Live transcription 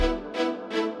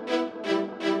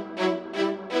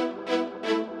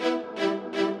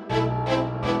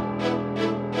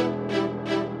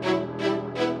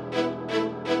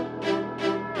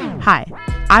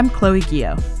I'm Chloe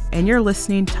Gio, and you're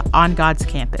listening to On God's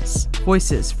Campus,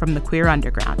 Voices from the Queer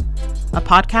Underground, a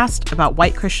podcast about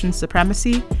white Christian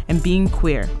supremacy and being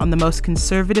queer on the most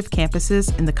conservative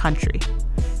campuses in the country.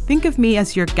 Think of me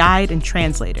as your guide and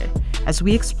translator as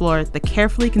we explore the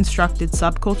carefully constructed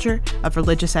subculture of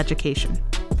religious education.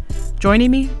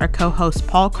 Joining me are co-host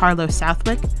Paul Carlos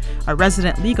Southwick, our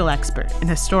resident legal expert and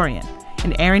historian,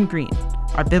 and Aaron Green,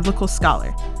 our biblical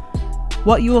scholar.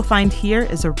 What you will find here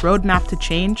is a roadmap to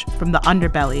change from the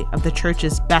underbelly of the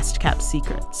church's best-kept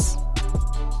secrets.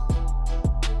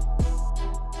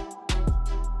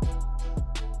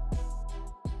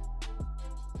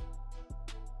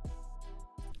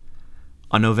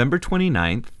 On November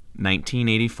 29th,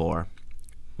 1984,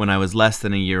 when I was less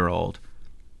than a year old,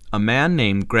 a man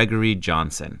named Gregory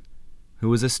Johnson, who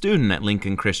was a student at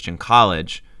Lincoln Christian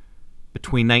College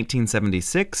between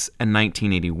 1976 and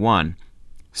 1981,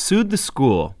 sued the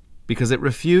school because it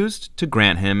refused to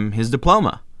grant him his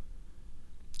diploma.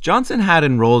 Johnson had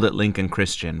enrolled at Lincoln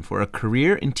Christian for a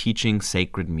career in teaching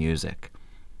sacred music.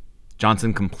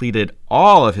 Johnson completed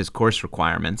all of his course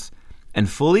requirements and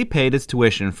fully paid his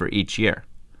tuition for each year.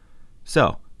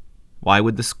 So, why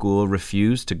would the school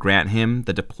refuse to grant him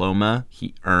the diploma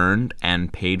he earned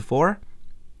and paid for?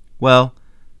 Well,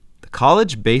 the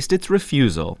college based its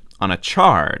refusal on a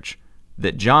charge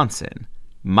that Johnson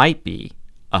might be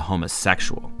a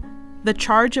homosexual. The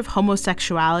charge of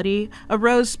homosexuality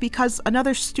arose because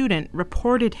another student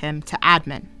reported him to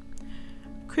admin.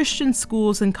 Christian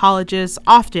schools and colleges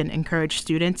often encourage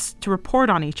students to report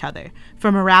on each other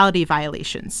for morality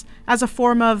violations as a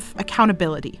form of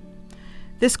accountability.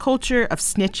 This culture of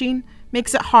snitching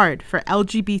makes it hard for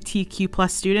LGBTQ+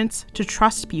 students to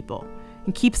trust people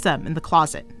and keeps them in the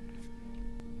closet.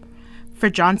 For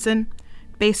Johnson,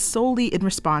 based solely in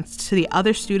response to the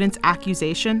other student's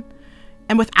accusation,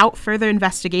 and without further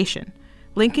investigation,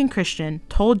 Lincoln Christian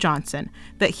told Johnson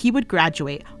that he would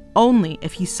graduate only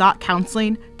if he sought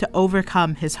counseling to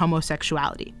overcome his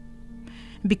homosexuality.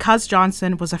 Because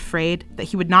Johnson was afraid that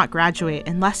he would not graduate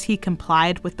unless he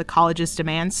complied with the college's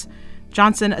demands,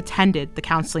 Johnson attended the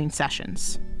counseling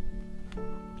sessions.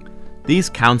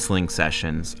 These counseling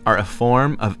sessions are a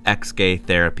form of ex-gay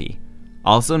therapy,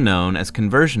 also known as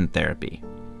conversion therapy.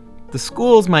 The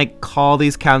schools might call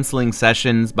these counseling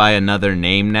sessions by another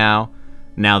name now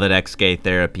that ex-gay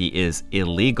therapy is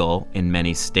illegal in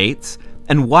many states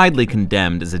and widely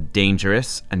condemned as a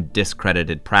dangerous and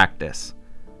discredited practice.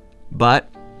 But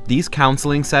these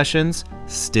counseling sessions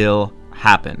still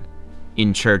happen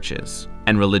in churches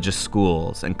and religious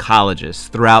schools and colleges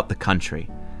throughout the country.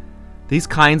 These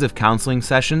kinds of counseling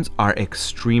sessions are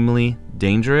extremely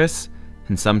dangerous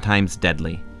and sometimes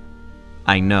deadly.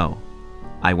 I know.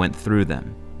 I went through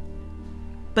them.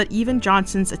 But even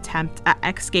Johnson's attempt at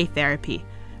ex-gay therapy,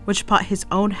 which put his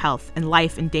own health and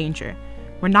life in danger,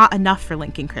 were not enough for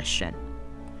Lincoln Christian.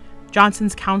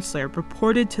 Johnson's counselor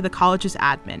reported to the college's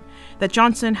admin that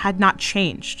Johnson had not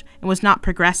changed and was not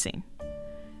progressing.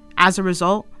 As a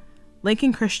result,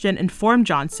 Lincoln Christian informed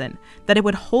Johnson that it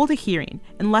would hold a hearing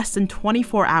in less than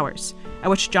 24 hours, at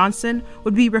which Johnson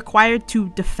would be required to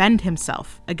defend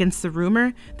himself against the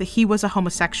rumor that he was a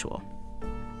homosexual.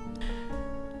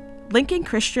 Lincoln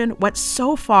Christian went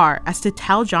so far as to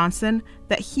tell Johnson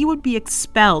that he would be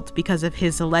expelled because of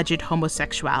his alleged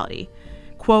homosexuality,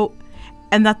 quote,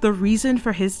 and that the reason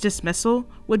for his dismissal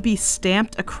would be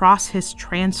stamped across his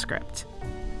transcript.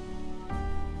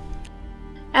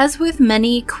 As with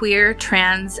many queer,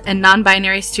 trans, and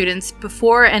non-binary students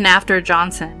before and after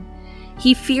Johnson,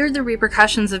 he feared the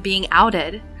repercussions of being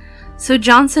outed. So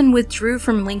Johnson withdrew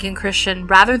from Lincoln Christian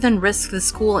rather than risk the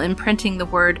school imprinting the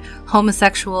word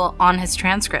homosexual on his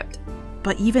transcript.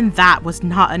 But even that was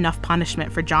not enough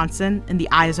punishment for Johnson in the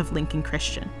eyes of Lincoln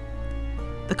Christian.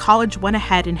 The college went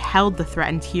ahead and held the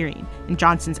threatened hearing in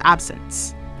Johnson's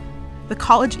absence. The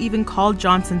college even called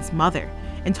Johnson's mother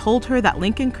and told her that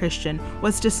Lincoln Christian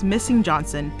was dismissing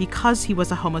Johnson because he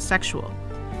was a homosexual.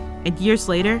 And years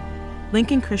later,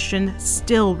 Lincoln Christian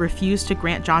still refused to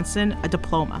grant Johnson a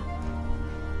diploma.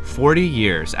 40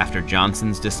 years after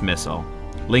Johnson's dismissal,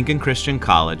 Lincoln Christian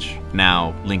College,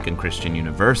 now Lincoln Christian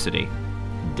University,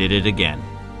 did it again.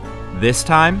 This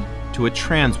time to a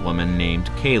trans woman named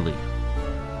Kaylee.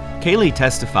 Kaylee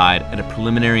testified at a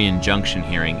preliminary injunction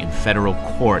hearing in federal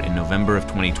court in November of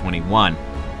 2021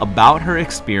 about her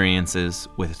experiences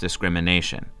with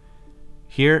discrimination.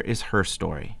 Here is her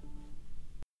story.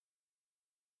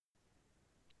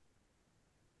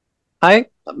 Hi,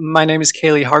 my name is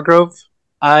Kaylee Hargrove.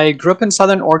 I grew up in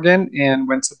Southern Oregon and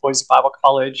went to Boise Bible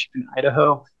College in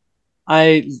Idaho.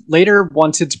 I later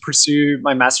wanted to pursue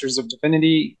my Master's of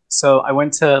Divinity, so I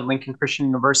went to Lincoln Christian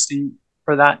University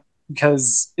for that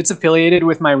because it's affiliated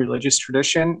with my religious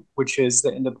tradition, which is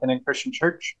the Independent Christian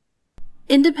Church.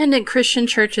 Independent Christian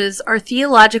churches are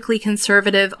theologically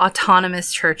conservative,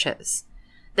 autonomous churches.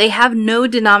 They have no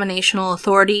denominational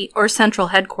authority or central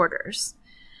headquarters.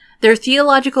 Their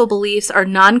theological beliefs are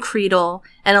non-creedal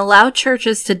and allow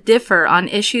churches to differ on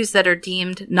issues that are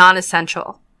deemed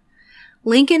non-essential.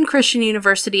 Lincoln Christian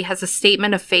University has a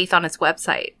statement of faith on its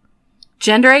website.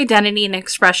 Gender identity and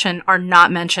expression are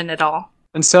not mentioned at all.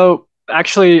 And so,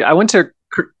 actually, I went to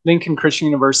Lincoln Christian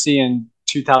University in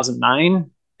 2009,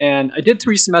 and I did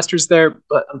 3 semesters there,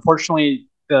 but unfortunately,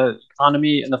 the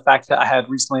economy and the fact that I had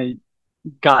recently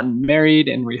gotten married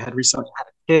and we had recently had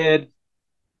a kid,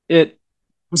 it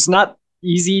was not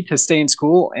easy to stay in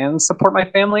school and support my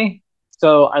family.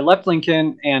 So I left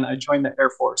Lincoln and I joined the Air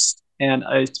Force. And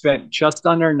I spent just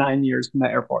under 9 years in the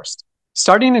Air Force.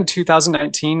 Starting in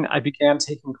 2019, I began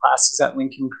taking classes at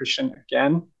Lincoln Christian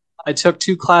again. I took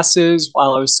 2 classes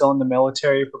while I was still in the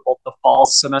military for both the fall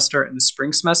semester and the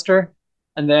spring semester.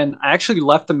 And then I actually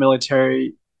left the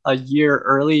military a year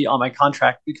early on my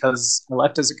contract because I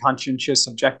left as a conscientious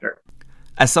objector.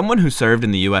 As someone who served in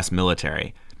the U.S.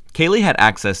 military, Kaylee had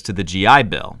access to the GI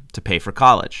Bill to pay for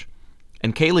college.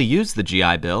 And Kaylee used the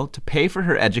GI Bill to pay for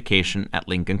her education at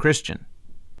Lincoln Christian.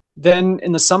 Then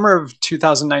in the summer of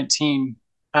 2019,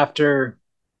 it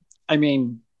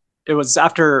was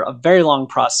after a very long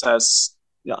process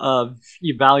of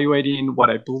evaluating what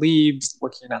I believed,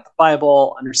 looking at the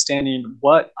Bible, understanding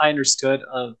what I understood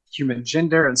of human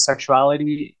gender and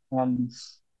sexuality. And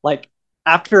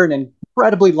after an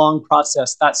incredibly long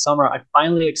process that summer, I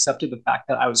finally accepted the fact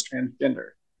that I was transgender.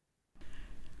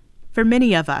 For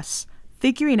many of us,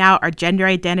 figuring out our gender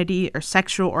identity or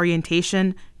sexual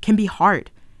orientation can be hard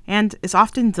and is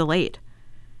often delayed.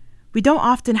 We don't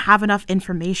often have enough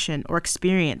information or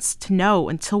experience to know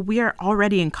until we are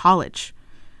already in college.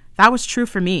 That was true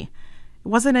for me. It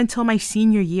wasn't until my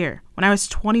senior year, when I was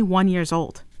 21 years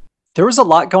old. There was a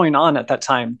lot going on at that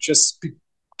time just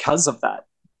because of that.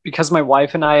 Because my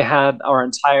wife and I had our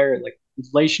entire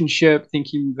relationship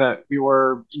thinking that we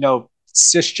were,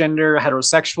 cisgender,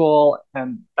 heterosexual,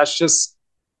 and that's just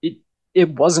it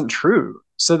wasn't true.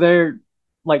 So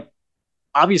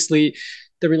obviously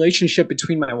the relationship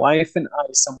between my wife and I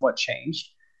somewhat changed.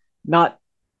 Not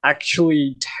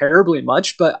actually terribly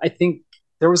much, but I think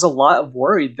there was a lot of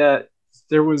worry that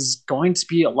there was going to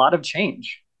be a lot of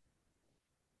change.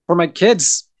 For my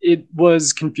kids, it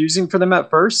was confusing for them at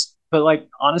first, but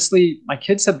honestly, my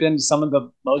kids have been some of the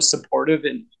most supportive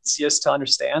and easiest to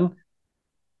understand.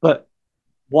 But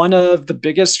one of the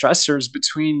biggest stressors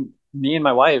between me and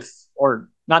my wife, or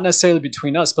not necessarily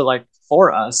between us, but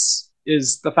for us,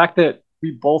 is the fact that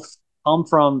we both come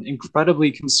from incredibly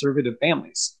conservative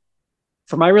families.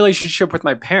 For my relationship with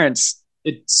my parents,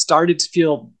 it started to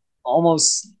feel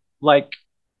almost like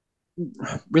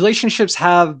relationships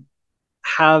have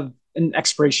an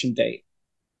expiration date.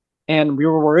 And we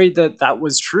were worried that that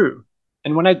was true.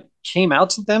 And when I came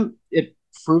out to them, it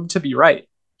proved to be right.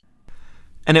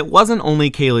 And it wasn't only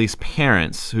Kaylee's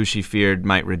parents who she feared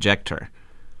might reject her.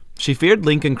 She feared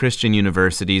Lincoln Christian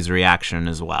University's reaction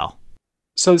as well.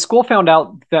 So the school found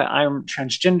out that I'm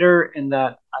transgender and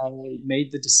that I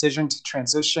made the decision to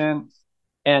transition.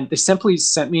 And they simply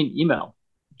sent me an email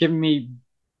giving me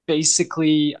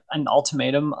basically an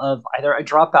ultimatum of either I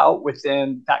drop out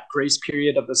within that grace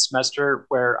period of the semester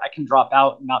where I can drop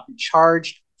out and not be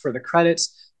charged for the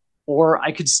credits, or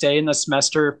I could stay in the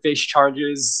semester, face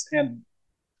charges, and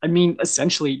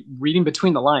essentially, reading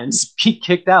between the lines, be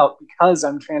kicked out because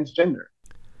I'm transgender.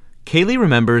 Kaylee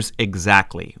remembers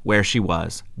exactly where she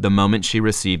was the moment she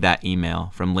received that email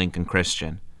from Lincoln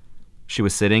Christian. She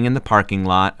was sitting in the parking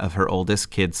lot of her oldest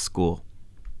kid's school.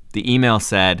 The email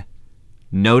said,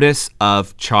 "Notice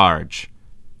of charge,"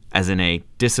 as in a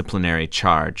disciplinary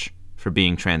charge for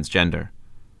being transgender.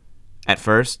 At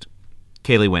first,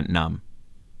 Kaylee went numb.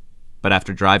 But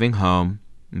after driving home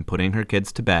and putting her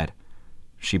kids to bed,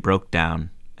 she broke down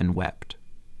and wept.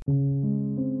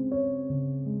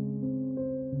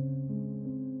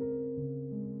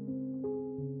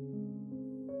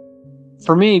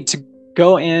 For me to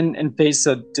go in and face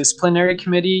a disciplinary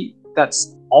committee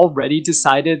that's already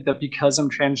decided that because I'm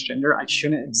transgender, I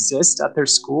shouldn't exist at their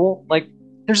school,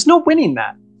 there's no winning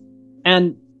that.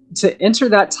 And to enter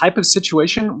that type of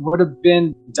situation would have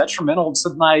been detrimental to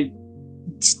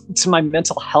my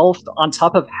mental health, on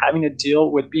top of having to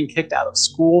deal with being kicked out of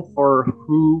school for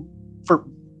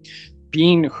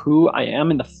being who I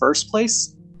am in the first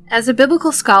place. As a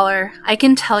biblical scholar, I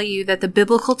can tell you that the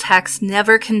biblical text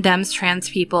never condemns trans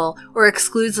people or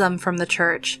excludes them from the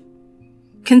church.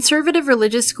 Conservative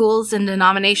religious schools and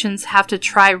denominations have to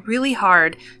try really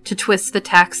hard to twist the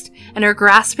text and are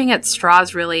grasping at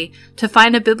straws, really, to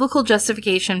find a biblical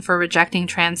justification for rejecting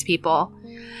trans people.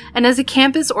 And as a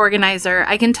campus organizer,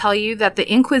 I can tell you that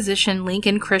the Inquisition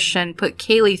Lincoln Christian put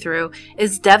Kaylee through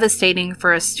is devastating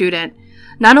for a student,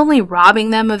 not only robbing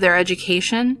them of their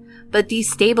education, but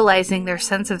destabilizing their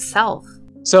sense of self.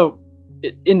 So,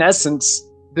 in essence,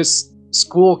 this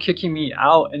school kicking me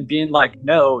out and being like,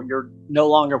 no, you're no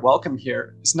longer welcome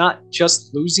here, is not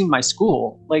just losing my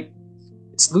school. Like,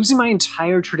 it's losing my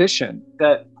entire tradition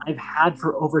that I've had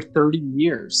for over 30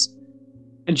 years.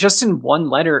 And just in one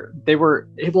letter, they were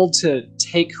able to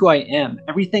take who I am,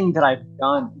 everything that I've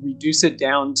done, reduce it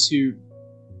down to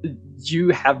you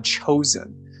have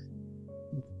chosen.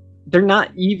 They're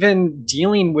not even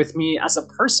dealing with me as a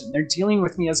person. They're dealing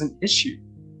with me as an issue.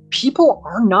 People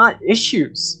are not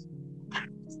issues.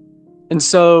 And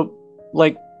so,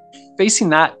 like, facing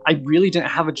that, I really didn't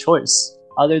have a choice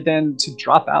other than to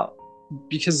drop out.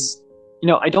 Because,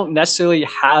 I don't necessarily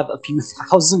have a few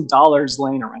 $1,000s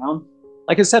laying around.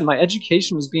 Like I said, my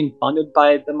education was being funded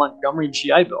by the Montgomery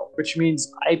GI Bill, which means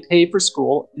I pay for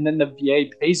school and then the VA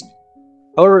pays me.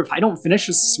 However, if I don't finish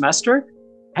this semester,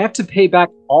 I have to pay back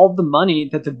all the money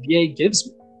that the VA gives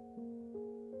me.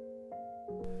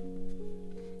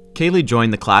 Kaylee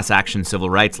joined the class action civil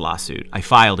rights lawsuit I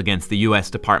filed against the U.S.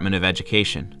 Department of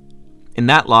Education. In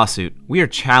that lawsuit, we are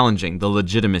challenging the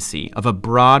legitimacy of a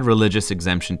broad religious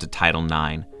exemption to Title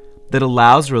IX that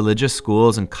allows religious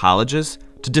schools and colleges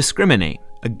to discriminate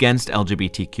against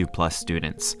LGBTQ+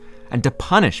 students and to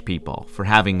punish people for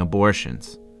having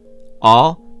abortions,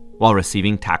 all while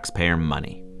receiving taxpayer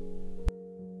money.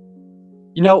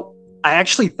 I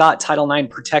actually thought Title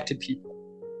IX protected people.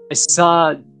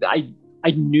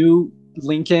 I knew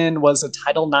Lincoln was a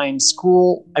Title IX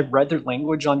school. I read their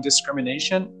language on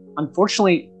discrimination.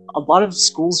 Unfortunately, a lot of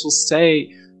schools will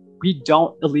say, we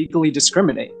don't illegally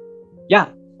discriminate. Yeah,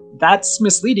 that's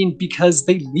misleading because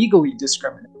they legally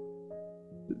discriminate.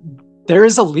 There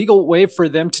is a legal way for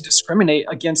them to discriminate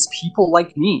against people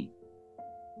like me.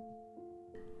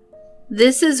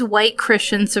 This is white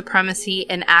Christian supremacy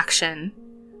in action.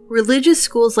 Religious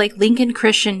schools like Lincoln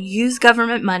Christian use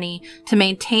government money to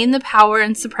maintain the power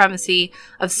and supremacy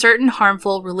of certain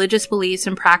harmful religious beliefs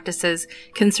and practices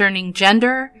concerning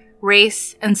gender,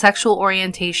 race, and sexual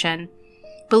orientation,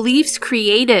 beliefs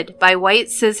created by white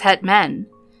cishet men.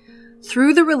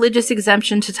 Through the religious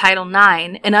exemption to Title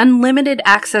IX and unlimited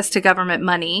access to government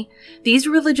money, these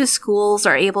religious schools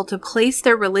are able to place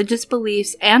their religious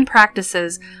beliefs and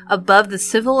practices above the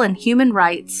civil and human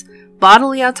rights,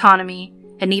 bodily autonomy,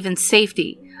 and even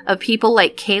safety of people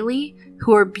like Kaylee,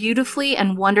 who are beautifully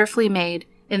and wonderfully made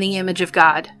in the image of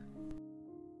God.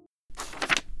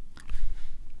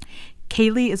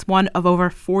 Kaylee is one of over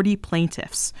 40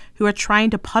 plaintiffs who are trying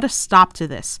to put a stop to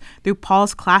this through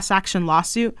Paul's class action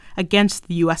lawsuit against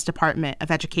the U.S. Department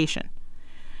of Education.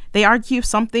 They argue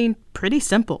something pretty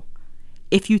simple.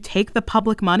 If you take the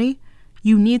public money,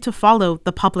 you need to follow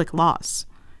the public laws.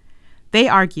 They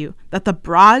argue that the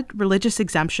broad religious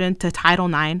exemption to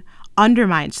Title IX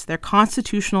undermines their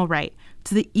constitutional right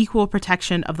to the equal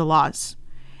protection of the laws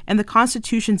and the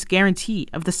Constitution's guarantee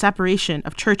of the separation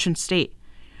of church and state,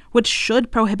 which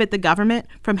should prohibit the government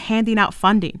from handing out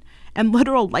funding and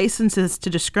literal licenses to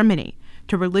discriminate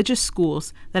to religious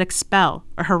schools that expel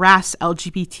or harass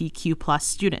LGBTQ+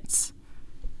 students.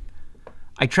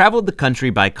 I traveled the country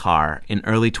by car in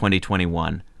early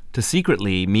 2021 to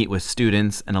secretly meet with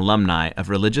students and alumni of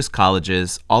religious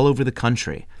colleges all over the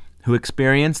country who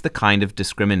experienced the kind of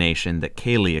discrimination that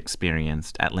Kaylee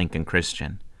experienced at Lincoln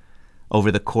Christian. Over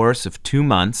the course of 2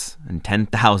 months and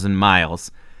 10,000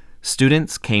 miles,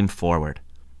 students came forward.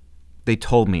 They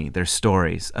told me their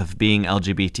stories of being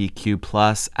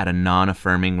LGBTQ+ at a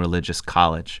non-affirming religious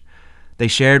college. They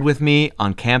shared with me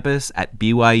on campus at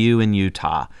BYU in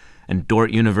Utah and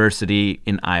Dordt University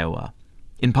in Iowa,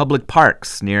 in public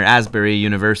parks near Asbury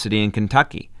University in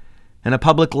Kentucky, in a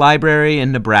public library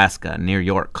in Nebraska near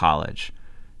York College,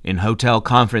 in hotel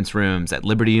conference rooms at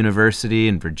Liberty University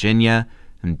in Virginia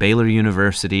and Baylor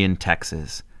University in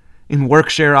Texas, in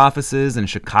workshare offices in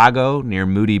Chicago near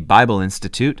Moody Bible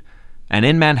Institute, and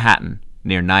in Manhattan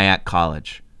near Nyack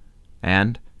College,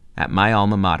 and at my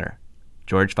alma mater,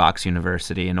 George Fox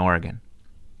University in Oregon.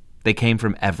 They came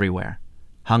from everywhere,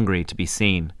 hungry to be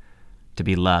seen, to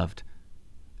be loved,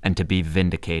 and to be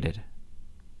vindicated.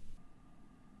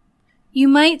 You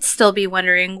might still be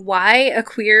wondering why a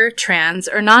queer, trans,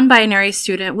 or non-binary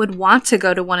student would want to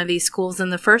go to one of these schools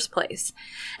in the first place.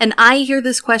 And I hear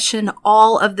this question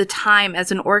all of the time as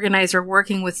an organizer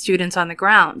working with students on the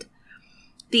ground.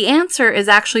 The answer is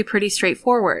actually pretty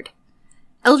straightforward.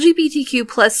 LGBTQ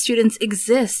plus students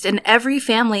exist in every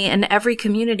family and every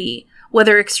community,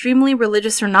 whether extremely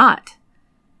religious or not.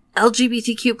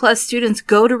 LGBTQ plus students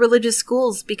go to religious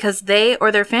schools because they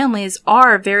or their families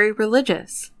are very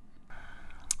religious.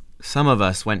 Some of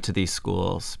us went to these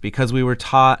schools because we were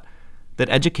taught that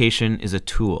education is a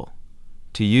tool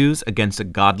to use against a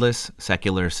godless,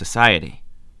 secular society,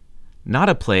 not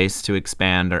a place to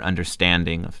expand our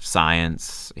understanding of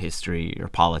science, history, or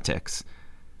politics.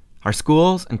 Our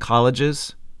schools and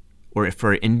colleges were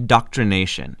for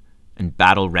indoctrination and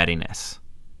battle readiness,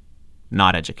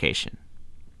 not education.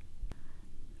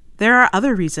 There are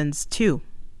other reasons, too.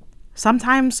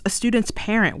 Sometimes a student's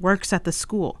parent works at the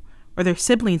school, or their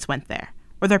siblings went there,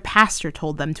 or their pastor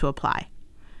told them to apply.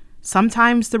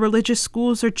 Sometimes the religious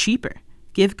schools are cheaper,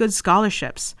 give good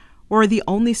scholarships, or are the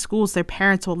only schools their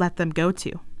parents will let them go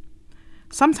to.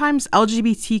 Sometimes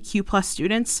LGBTQ plus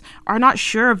students are not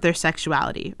sure of their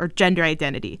sexuality or gender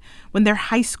identity when they're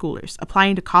high schoolers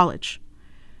applying to college.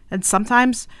 And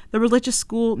sometimes the religious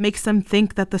school makes them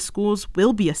think that the schools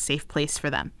will be a safe place for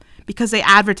them because they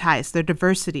advertise their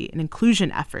diversity and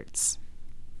inclusion efforts.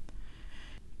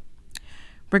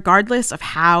 Regardless of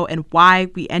how and why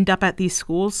we end up at these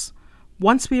schools,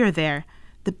 once we are there,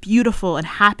 the beautiful and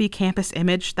happy campus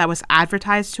image that was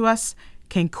advertised to us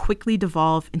can quickly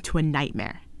devolve into a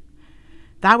nightmare.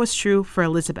 That was true for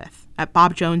Elizabeth at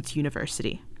Bob Jones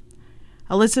University.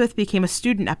 Elizabeth became a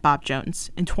student at Bob Jones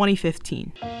in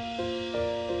 2015.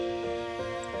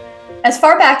 As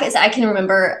far back as I can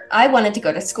remember, I wanted to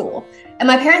go to school, and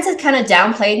my parents had kind of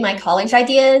downplayed my college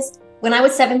ideas. When I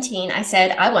was 17, I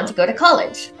said, I want to go to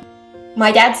college.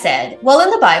 My dad said, well,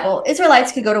 in the Bible,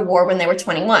 Israelites could go to war when they were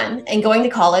 21, and going to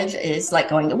college is like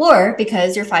going to war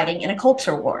because you're fighting in a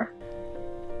culture war.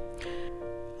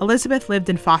 Elizabeth lived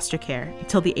in foster care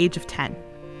until the age of 10.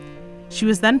 She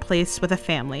was then placed with a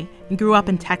family and grew up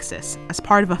in Texas as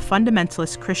part of a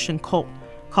fundamentalist Christian cult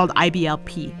called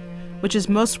IBLP, which is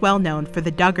most well known for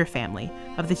the Duggar family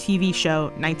of the TV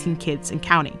show 19 Kids and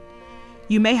Counting.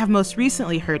 You may have most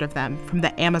recently heard of them from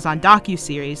the Amazon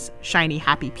docuseries Shiny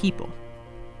Happy People.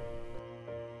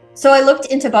 So I looked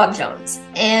into Bob Jones,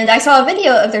 and I saw a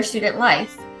video of their student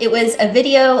life. It was a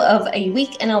video of a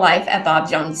week in a life at Bob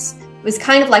Jones. It was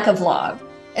kind of like a vlog,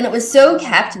 and it was so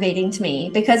captivating to me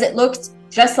because it looked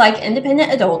just like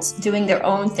independent adults doing their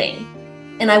own thing.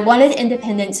 And I wanted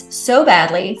independence so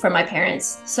badly from my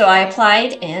parents, so I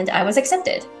applied and I was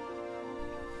accepted.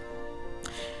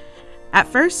 At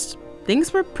first,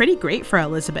 things were pretty great for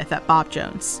Elizabeth at Bob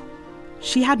Jones.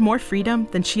 She had more freedom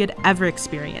than she had ever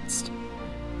experienced.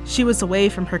 She was away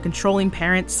from her controlling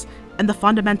parents and the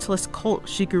fundamentalist cult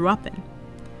she grew up in.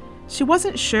 She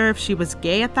wasn't sure if she was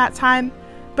gay at that time,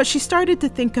 but she started to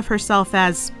think of herself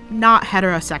as not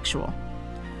heterosexual.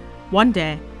 One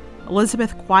day,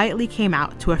 Elizabeth quietly came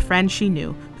out to a friend she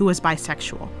knew who was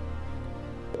bisexual.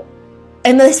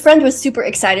 And this friend was super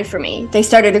excited for me. They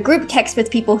started a group text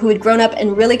with people who had grown up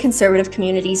in really conservative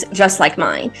communities just like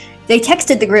mine. They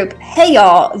texted the group, hey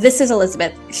y'all, this is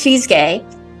Elizabeth. She's gay.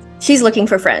 She's looking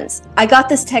for friends. I got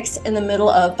this text in the middle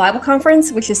of Bible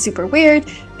conference, which is super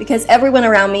weird because everyone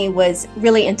around me was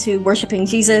really into worshiping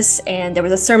Jesus and there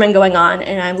was a sermon going on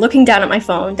and I'm looking down at my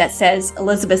phone that says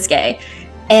Elizabeth's gay.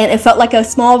 And it felt like a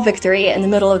small victory in the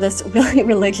middle of this really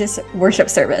religious worship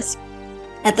service.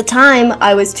 At the time,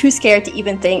 I was too scared to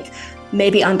even think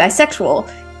maybe I'm bisexual.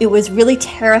 It was really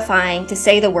terrifying to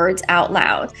say the words out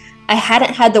loud. I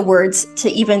hadn't had the words to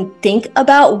even think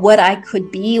about what I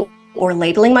could be or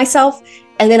labeling myself.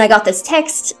 And then I got this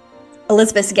text,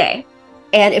 Elizabeth's gay,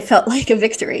 and it felt like a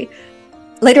victory.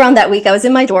 Later on that week, I was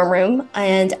in my dorm room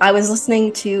and I was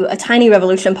listening to a Tiny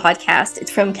Revolution podcast. It's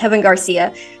from Kevin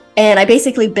Garcia. And I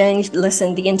basically binge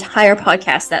listened the entire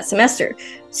podcast that semester.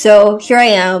 So here I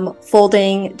am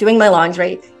folding, doing my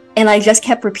laundry, and I just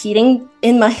kept repeating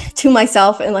to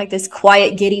myself in like this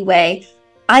quiet, giddy way,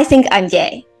 I think I'm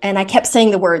gay. And I kept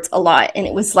saying the words a lot, and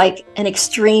it was like an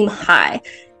extreme high.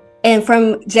 And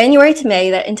from January to May,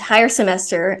 that entire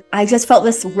semester, I just felt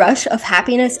this rush of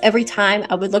happiness every time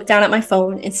I would look down at my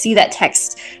phone and see that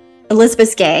text,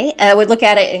 Elizabeth's gay. And I would look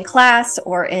at it in class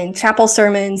or in chapel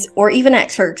sermons or even at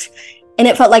church. And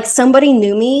it felt like somebody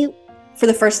knew me for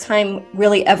the first time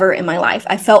really ever in my life.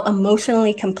 I felt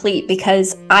emotionally complete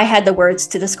because I had the words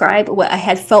to describe what I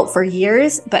had felt for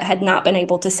years, but had not been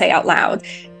able to say out loud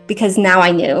because now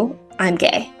I knew I'm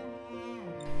gay.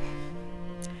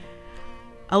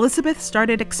 Elizabeth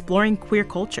started exploring queer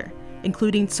culture,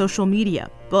 including social media,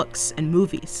 books, and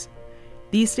movies.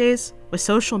 These days, with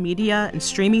social media and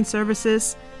streaming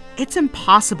services, it's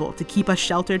impossible to keep us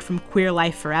sheltered from queer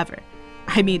life forever.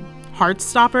 I mean,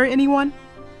 Heartstopper, anyone?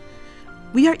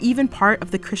 We are even part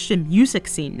of the Christian music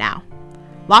scene now.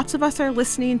 Lots of us are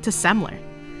listening to Semler.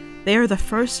 They are the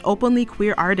first openly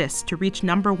queer artists to reach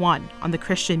 #1 on the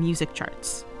Christian music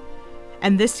charts.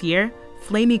 And this year,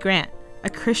 Flamy Grant, a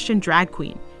Christian drag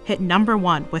queen, hit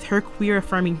 #1 with her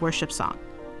queer-affirming worship song.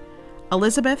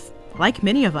 Elizabeth, like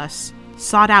many of us,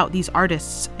 sought out these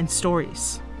artists and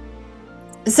stories.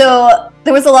 So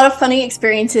there was a lot of funny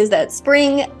experiences that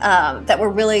spring that were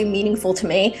really meaningful to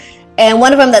me. And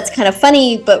one of them that's kind of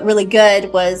funny but really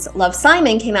good was Love,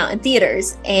 Simon came out in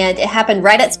theaters, and it happened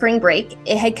right at spring break.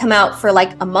 It had come out for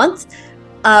like a month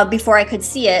before I could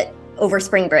see it over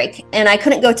spring break. And I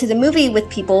couldn't go to the movie with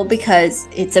people because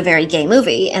it's a very gay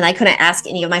movie, and I couldn't ask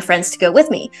any of my friends to go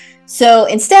with me. So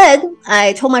instead,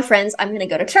 I told my friends I'm going to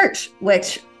go to church,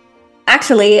 which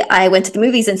actually I went to the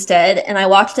movies instead, and I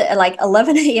watched it at like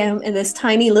 11 a.m. in this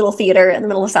tiny little theater in the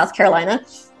middle of South Carolina.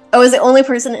 I was the only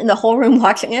person in the whole room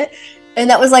watching it, and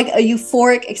that was like a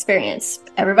euphoric experience.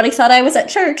 Everybody thought I was at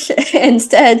church.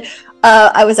 Instead,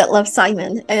 I was at Love,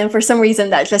 Simon, and for some reason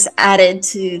that just added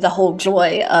to the whole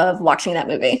joy of watching that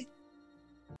movie.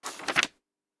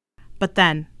 But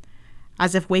then,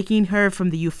 as if waking her from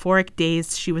the euphoric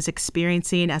days she was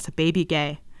experiencing as a baby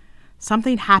gay,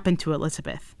 something happened to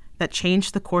Elizabeth that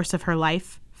changed the course of her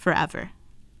life forever.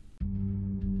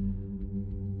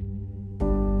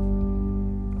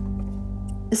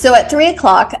 So at 3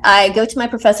 o'clock, I go to my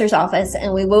professor's office,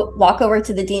 and we walk over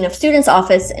to the dean of students'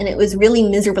 office, and it was really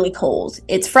miserably cold.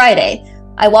 It's Friday.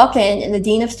 I walk in, and the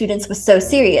dean of students was so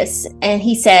serious, and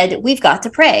he said, "We've got to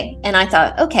pray." And I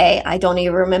thought, okay, I don't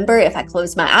even remember if I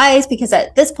closed my eyes, because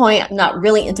at this point, I'm not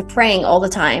really into praying all the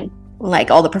time,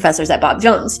 like all the professors at Bob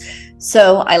Jones.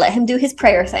 So I let him do his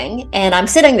prayer thing, and I'm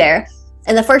sitting there,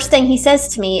 and the first thing he says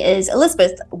to me is,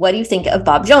 "Elizabeth, what do you think of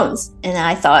Bob Jones?" And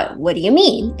I thought, what do you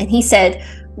mean? And he said,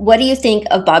 "What do you think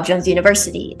of Bob Jones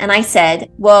University?" And I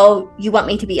said, "Well, you want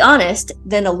me to be honest,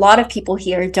 then a lot of people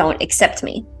here don't accept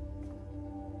me."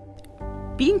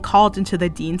 Being called into the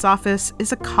dean's office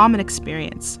is a common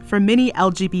experience for many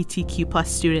LGBTQ+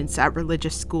 students at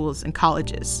religious schools and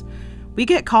colleges. We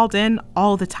get called in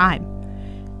all the time.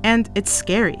 And it's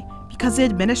scary because the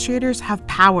administrators have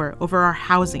power over our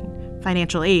housing,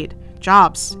 financial aid,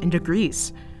 jobs, and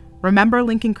degrees. Remember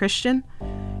Lincoln Christian?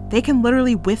 They can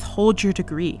literally withhold your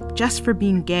degree just for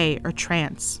being gay or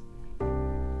trans.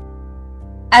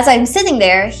 As I'm sitting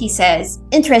there, he says,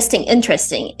 interesting.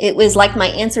 It was like my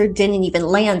answer didn't even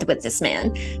land with this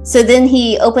man. So then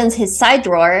he opens his side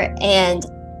drawer, and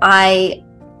I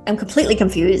am completely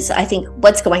confused. I think,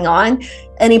 what's going on?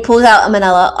 And he pulls out a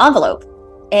manila envelope.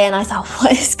 And I thought,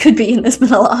 what could be in this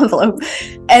manila envelope?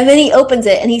 And then he opens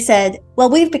it, and he said, "Well,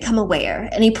 we've become aware."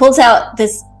 And he pulls out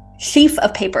this sheaf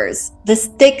of papers, this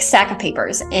thick sack of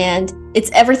papers, and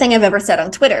it's everything I've ever said on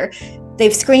Twitter.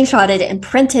 They've screenshotted and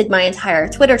printed my entire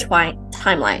Twitter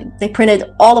timeline. They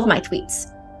printed all of my tweets.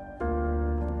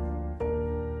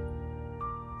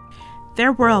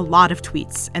 There were a lot of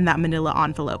tweets in that manila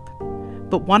envelope,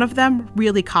 but one of them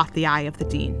really caught the eye of the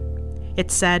dean.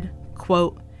 It said,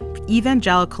 quote,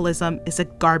 "Evangelicalism is a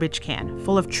garbage can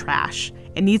full of trash.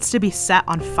 It needs to be set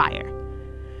on fire."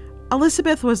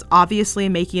 Elizabeth was obviously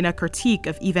making a critique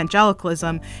of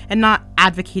evangelicalism and not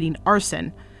advocating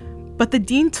arson, but the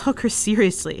dean took her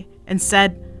seriously and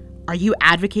said, "Are you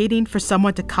advocating for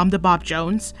someone to come to Bob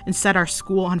Jones and set our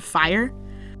school on fire?"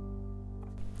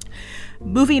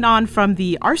 Moving on from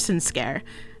the arson scare,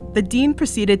 the dean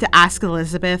proceeded to ask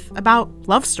Elizabeth about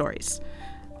love stories.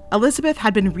 Elizabeth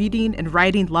had been reading and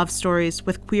writing love stories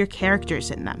with queer characters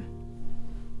in them.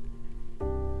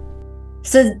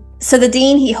 So the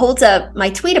dean, he holds up my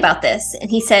tweet about this, and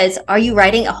he says, "Are you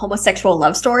writing a homosexual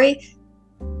love story?"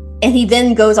 And he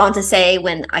then goes on to say,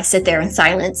 when I sit there in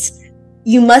silence,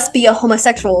 "You must be a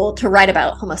homosexual to write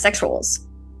about homosexuals."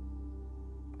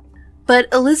 But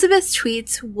Elizabeth's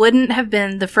tweets wouldn't have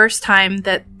been the first time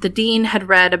that the dean had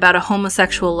read about a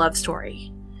homosexual love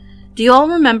story. Do you all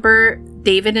remember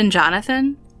David and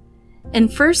Jonathan? In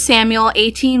 1 Samuel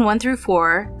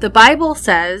 18:1-4, the Bible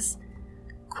says,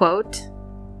 quote,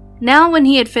 "Now when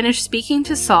he had finished speaking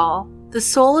to Saul, the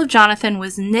soul of Jonathan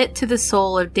was knit to the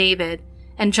soul of David,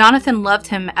 and Jonathan loved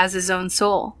him as his own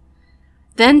soul.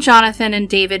 Then Jonathan and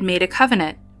David made a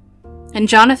covenant, and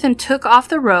Jonathan took off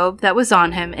the robe that was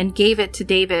on him and gave it to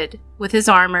David, with his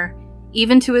armor,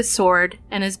 even to his sword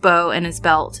and his bow and his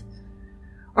belt."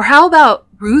 Or how about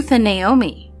Ruth and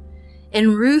Naomi?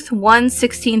 In Ruth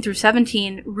 1:16 through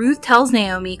 17, Ruth tells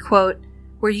Naomi, quote,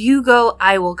 "Where you go,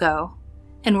 I will go,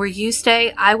 and where you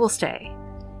stay, I will stay.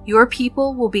 Your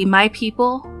people will be my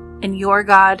people, and your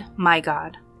God, my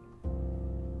God."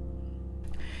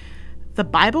 The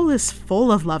Bible is full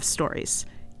of love stories,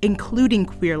 including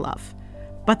queer love,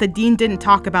 but the dean didn't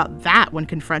talk about that when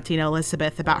confronting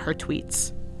Elizabeth about her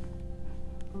tweets.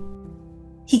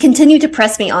 He continued to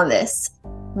press me on this.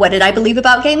 What did I believe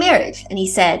about gay marriage? And he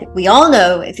said, we all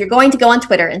know if you're going to go on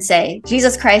Twitter and say,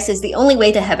 Jesus Christ is the only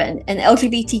way to heaven and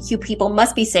LGBTQ people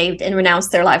must be saved and renounce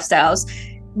their lifestyles,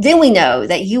 then we know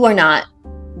that you are not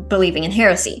believing in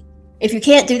heresy. If you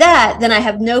can't do that, then I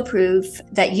have no proof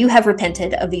that you have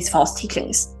repented of these false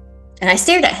teachings. And I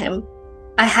stared at him.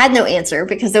 I had no answer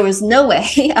because there was no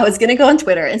way I was going to go on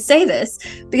Twitter and say this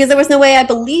because there was no way I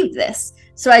believed this.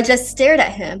 So I just stared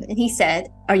at him and he said,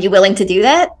 "Are you willing to do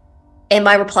that?" And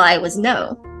my reply was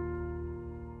no.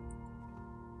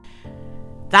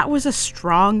 That was a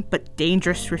strong but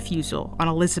dangerous refusal on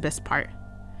Elizabeth's part.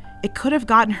 It could have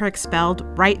gotten her expelled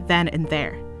right then and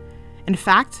there. In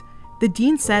fact, the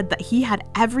dean said that he had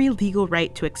every legal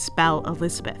right to expel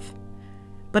Elizabeth.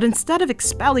 But instead of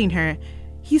expelling her,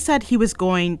 he said he was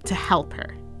going to help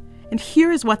her. And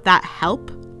here is what that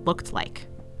help looked like.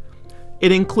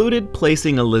 It included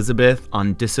placing Elizabeth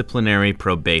on disciplinary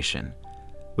probation,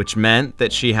 which meant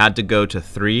that she had to go to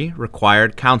 3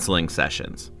 required counseling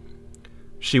sessions.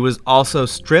 She was also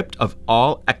stripped of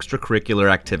all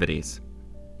extracurricular activities.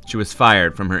 She was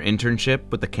fired from her internship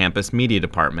with the campus media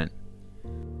department.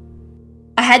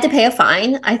 I had to pay a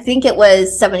fine. I think it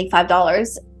was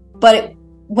 $75, but it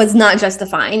was not just the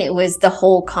fine. It was the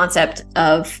whole concept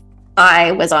of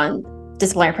I was on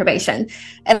disciplinary probation.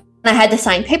 And I had to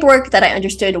sign paperwork that I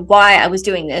understood why I was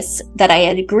doing this, that I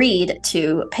had agreed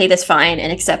to pay this fine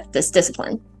and accept this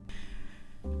discipline.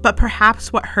 But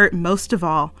perhaps what hurt most of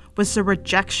all was the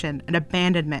rejection and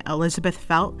abandonment Elizabeth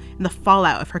felt in the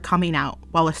fallout of her coming out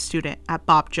while a student at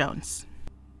Bob Jones.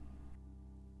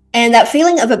 And that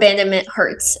feeling of abandonment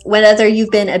hurts, whether you've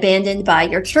been abandoned by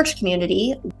your church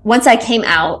community. Once I came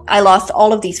out, I lost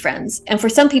all of these friends. And for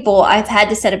some people, I've had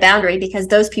to set a boundary because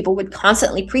those people would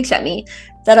constantly preach at me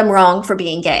that I'm wrong for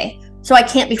being gay. So I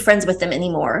can't be friends with them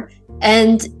anymore.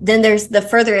 And then there's the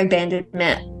further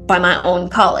abandonment by my own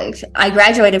college. I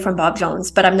graduated from Bob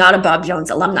Jones, but I'm not a Bob Jones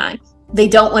alumni. They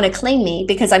don't want to claim me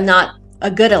because I'm not a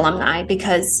good alumni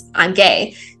because I'm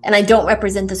gay and I don't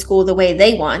represent the school the way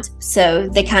they want, so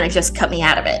they kind of just cut me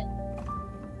out of it.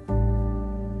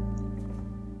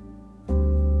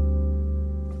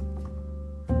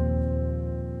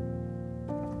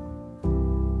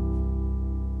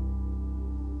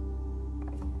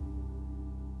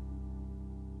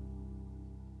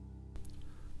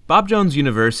 Bob Jones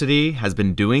University has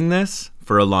been doing this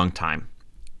for a long time.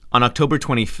 On October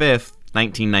 25th,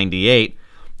 1998,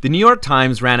 the New York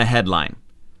Times ran a headline,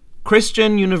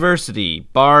 "Christian University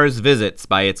bars visits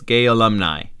by its gay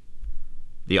alumni."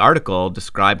 The article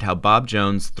described how Bob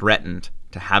Jones threatened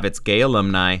to have its gay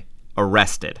alumni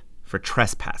arrested for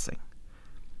trespassing.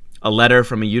 A letter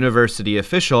from a university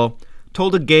official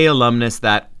told a gay alumnus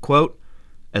that, quote,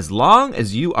 "As long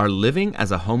as you are living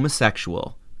as a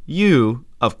homosexual, you,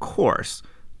 of course,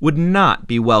 would not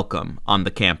be welcome on the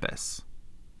campus."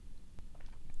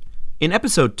 In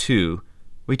episode 2,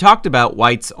 we talked about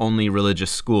whites-only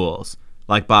religious schools,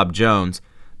 like Bob Jones,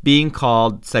 being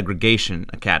called segregation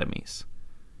academies.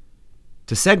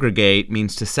 To segregate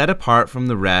means to set apart from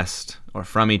the rest or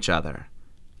from each other,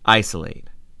 isolate,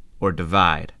 or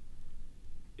divide.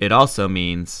 It also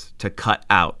means to cut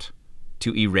out,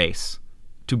 to erase,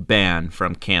 to ban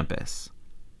from campus.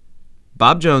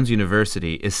 Bob Jones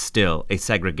University is still a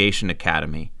segregation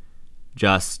academy,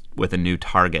 just with a new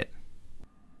target.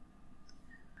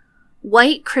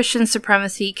 White Christian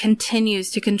supremacy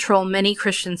continues to control many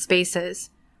Christian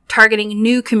spaces, targeting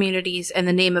new communities in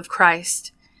the name of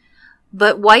Christ.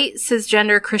 But white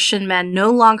cisgender Christian men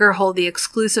no longer hold the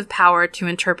exclusive power to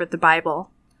interpret the Bible.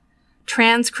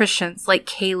 Trans Christians like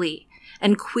Kaylee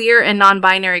and queer and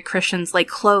non-binary Christians like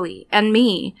Chloe and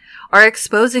me are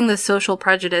exposing the social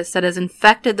prejudice that has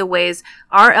infected the ways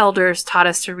our elders taught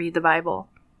us to read the Bible.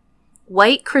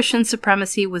 White Christian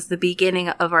supremacy was the beginning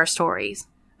of our stories,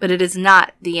 but it is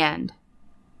not the end.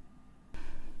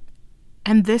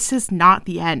 And this is not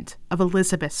the end of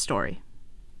Elizabeth's story.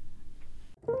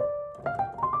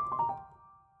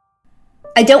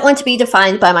 I don't want to be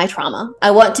defined by my trauma.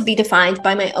 I want to be defined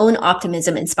by my own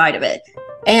optimism in spite of it,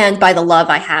 and by the love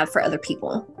I have for other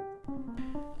people.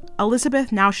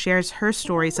 Elizabeth now shares her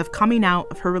stories of coming out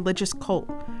of her religious cult,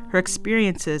 her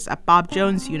experiences at Bob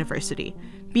Jones University,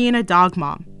 being a dog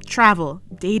mom, travel,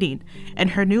 dating,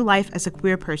 and her new life as a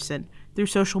queer person through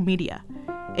social media,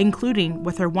 including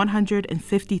with her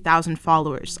 150,000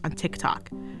 followers on TikTok.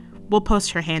 We'll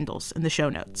post her handles in the show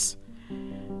notes.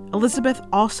 Elizabeth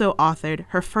also authored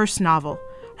her first novel,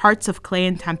 Hearts of Clay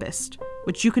and Tempest,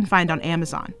 which you can find on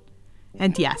Amazon.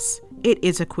 And yes, it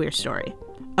is a queer story,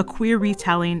 a queer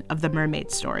retelling of the mermaid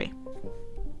story.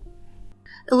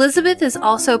 Elizabeth is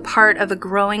also part of a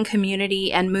growing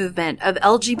community and movement of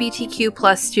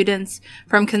LGBTQ+ students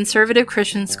from conservative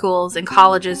Christian schools and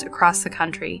colleges across the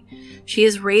country. She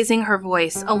is raising her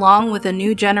voice along with a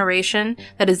new generation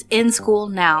that is in school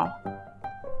now.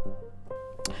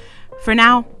 For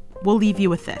now, we'll leave you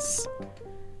with this.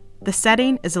 The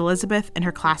setting is Elizabeth and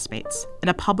her classmates in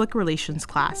a public relations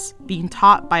class being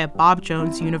taught by a Bob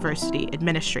Jones University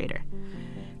administrator.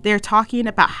 They are talking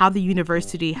about how the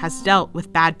university has dealt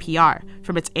with bad PR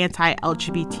from its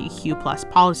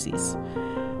anti-LGBTQ+ policies.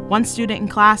 One student in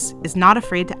class is not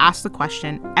afraid to ask the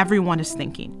question everyone is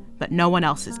thinking, but no one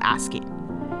else is asking.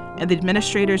 And the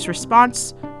administrator's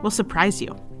response will surprise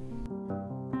you.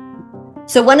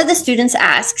 So one of the students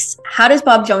asks, how does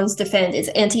Bob Jones defend its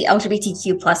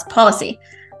anti-LGBTQ+ policy?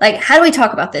 Like, how do we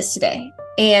talk about this today?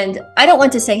 And I don't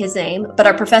want to say his name, but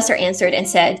our professor answered and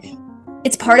said,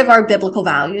 it's part of our biblical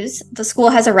values. The school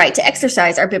has a right to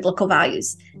exercise our biblical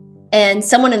values. And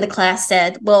someone in the class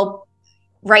said, well,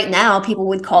 right now people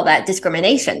would call that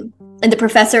discrimination. And the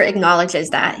professor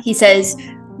acknowledges that. He says,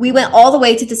 we went all the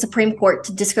way to the Supreme Court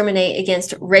to discriminate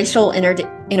against racial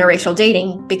interracial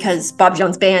dating because Bob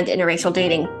Jones banned interracial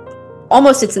dating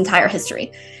almost its entire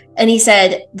history. And he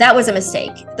said, that was a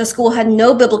mistake. The school had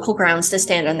no biblical grounds to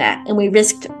stand on that. And we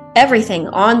risked everything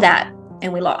on that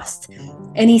and we lost.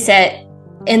 And he said,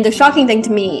 and the shocking thing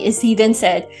to me is he then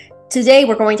said, today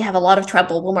we're going to have a lot of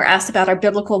trouble when we're asked about our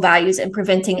biblical values and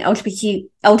preventing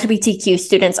LGBTQ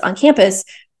students on campus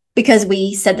because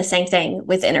we said the same thing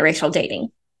with interracial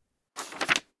dating.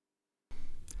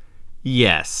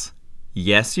 Yes.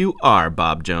 Yes, you are,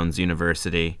 Bob Jones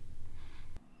University.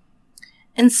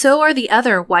 And so are the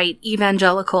other white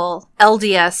evangelical,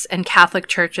 LDS, and Catholic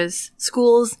churches,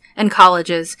 schools, and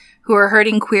colleges who are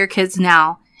hurting queer kids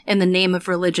now in the name of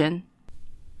religion.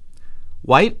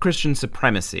 White Christian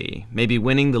supremacy may be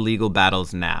winning the legal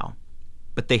battles now,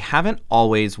 but they haven't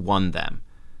always won them.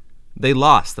 They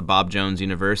lost the Bob Jones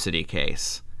University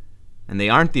case, and they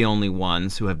aren't the only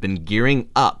ones who have been gearing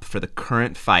up for the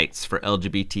current fights for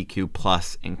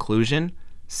LGBTQ+ inclusion,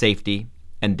 safety,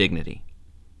 and dignity.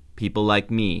 People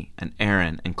like me and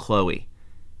Aaron and Chloe.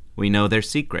 We know their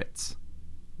secrets.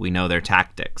 We know their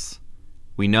tactics.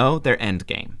 We know their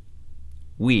endgame.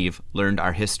 We've learned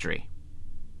our history.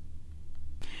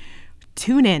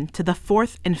 Tune in to the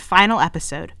fourth and final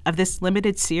episode of this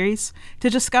limited series to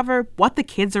discover what the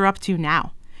kids are up to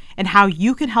now and how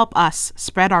you can help us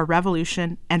spread our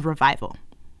revolution and revival.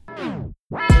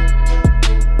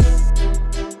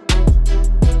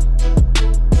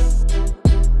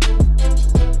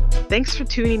 Thanks for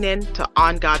tuning in to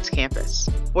On God's Campus,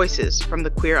 Voices from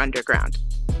the Queer Underground.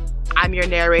 I'm your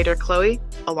narrator, Chloe,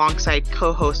 alongside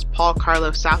co-host Paul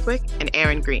Carlos Southwick and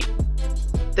Aaron Green.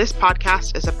 This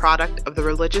podcast is a product of the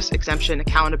Religious Exemption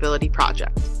Accountability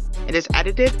Project and is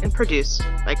edited and produced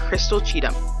by Crystal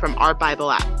Cheatham from Our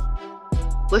Bible app.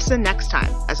 Listen next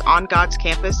time as On God's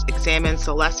Campus examines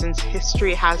the lessons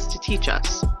history has to teach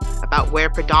us about where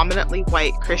predominantly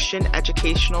white Christian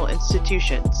educational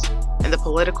institutions and the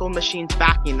political machines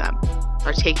backing them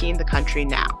are taking the country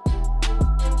now.